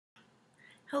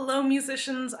Hello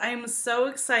musicians, I'm so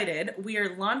excited. We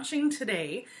are launching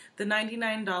today the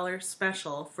 $99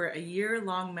 special for a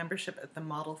year-long membership at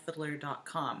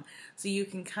themodelfiddler.com. So you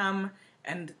can come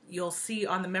and you'll see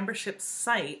on the membership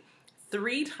site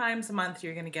 3 times a month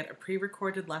you're going to get a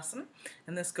pre-recorded lesson,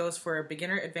 and this goes for a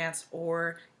beginner, advanced,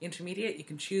 or intermediate. You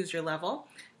can choose your level.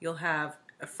 You'll have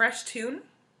a fresh tune,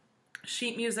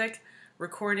 sheet music,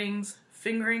 recordings,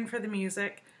 fingering for the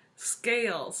music,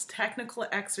 scales, technical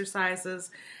exercises.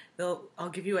 I'll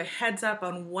give you a heads up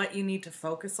on what you need to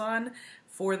focus on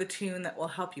for the tune that will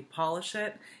help you polish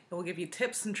it. It will give you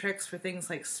tips and tricks for things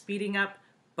like speeding up,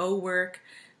 bow work,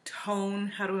 tone,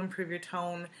 how to improve your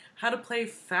tone, how to play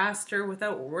faster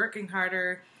without working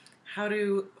harder, how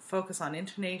to focus on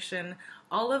intonation.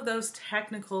 All of those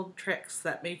technical tricks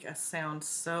that make us sound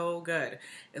so good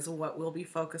is what we'll be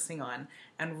focusing on.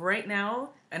 And right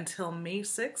now, until May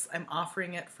 6th, I'm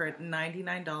offering it for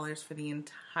 $99 for the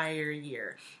entire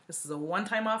year. This is a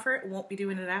one-time offer. I won't be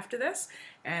doing it after this.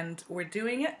 And we're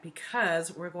doing it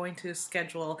because we're going to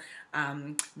schedule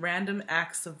random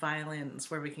acts of violins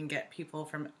where we can get people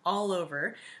from all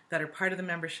over that are part of the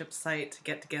membership site to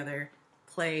get together,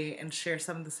 play, and share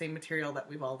some of the same material that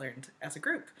we've all learned as a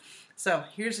group. So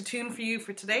here's a tune for you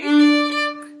for today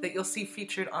that you'll see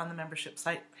featured on the membership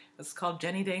site. It's called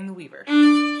Jenny Dane the Weaver.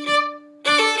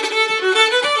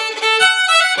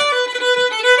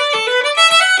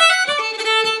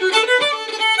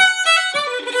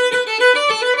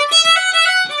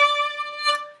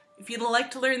 If you'd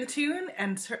like to learn the tune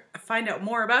and find out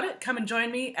more about it, come and join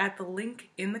me at the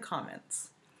link in the comments.